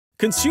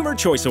Consumer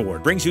Choice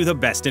Award brings you the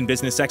best in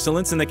business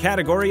excellence in the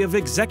category of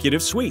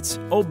executive suites,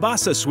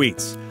 OBASA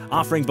Suites.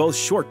 Offering both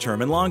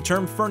short-term and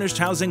long-term furnished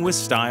housing with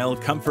style,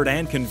 comfort,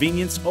 and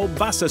convenience,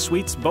 OBASA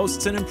Suites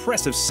boasts an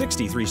impressive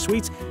 63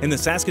 suites in the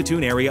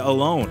Saskatoon area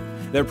alone.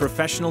 Their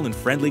professional and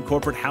friendly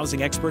corporate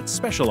housing experts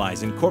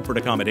specialize in corporate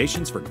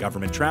accommodations for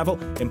government travel,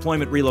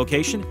 employment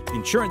relocation,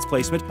 insurance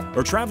placement,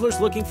 or travelers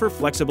looking for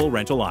flexible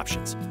rental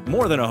options.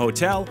 More than a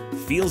hotel,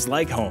 feels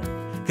like home.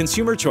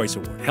 Consumer Choice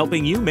Award,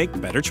 helping you make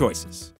better choices.